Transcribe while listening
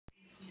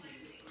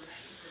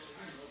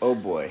Oh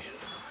boy.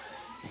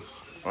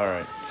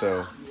 Alright,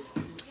 so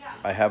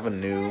I have a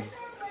new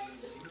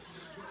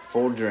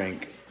full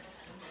drink.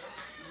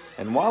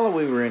 And while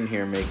we were in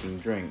here making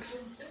drinks,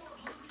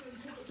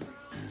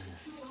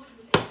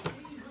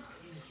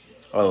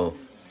 oh,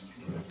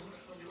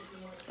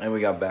 and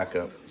we got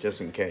backup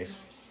just in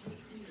case.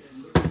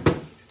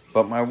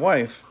 But my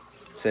wife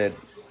said,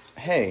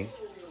 hey,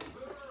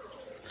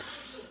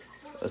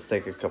 let's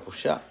take a couple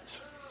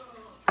shots.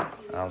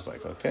 And I was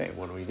like, okay,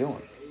 what are we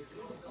doing?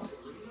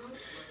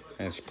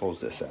 And she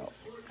pulls this out.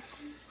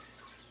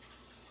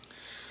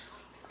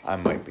 I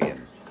might be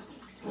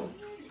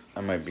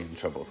in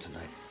trouble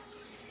tonight.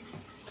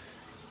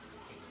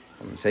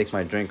 I'm gonna take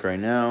my drink right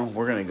now.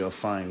 We're gonna go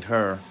find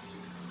her,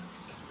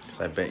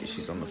 because I bet you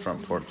she's on the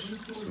front porch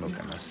smoking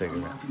a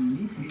cigarette.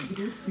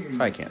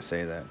 Probably can't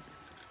say that.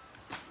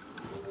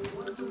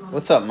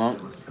 What's up, Monk?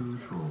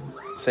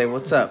 Say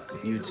what's up,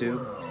 you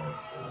two.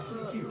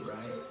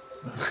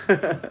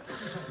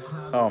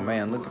 Oh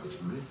man, look at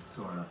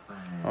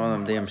all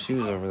them damn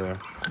shoes over there.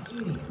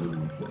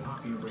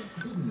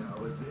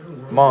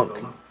 Monk.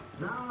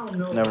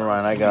 Never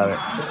mind, I got it.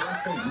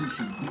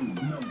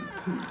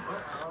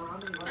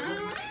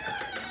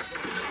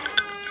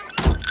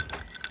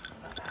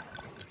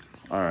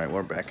 Alright,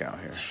 we're back out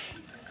here.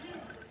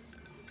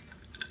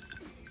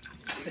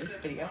 This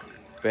video.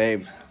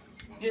 Babe.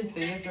 This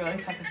video is really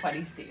fucking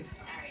funny, Steve.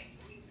 Alright.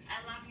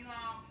 I love you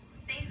all.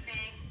 Stay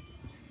safe.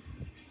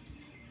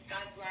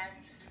 God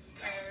bless.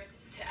 Prayers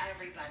to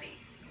everybody.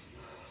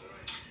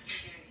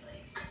 Seriously.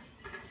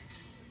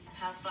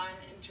 Have fun.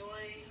 Enjoy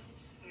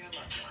your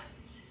loved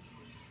ones.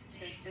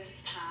 Take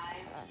this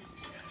time.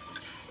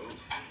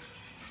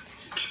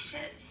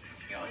 Shit.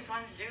 You always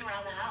wanted to do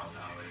around the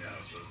house.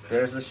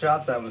 There's the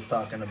shots I was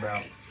talking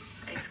about.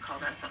 I used to call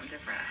that something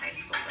different at high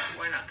school, but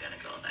we're not gonna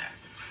go there.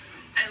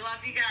 I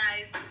love you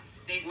guys.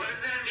 Stay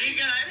safe.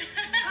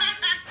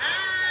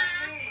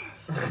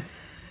 Be good.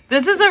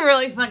 This is a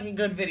really fucking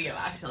good video,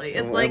 actually.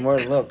 It's like,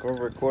 look, we're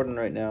recording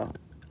right now.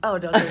 oh,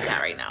 don't do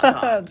that right now.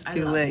 It's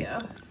too late.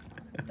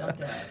 Don't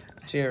do it.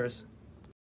 Cheers.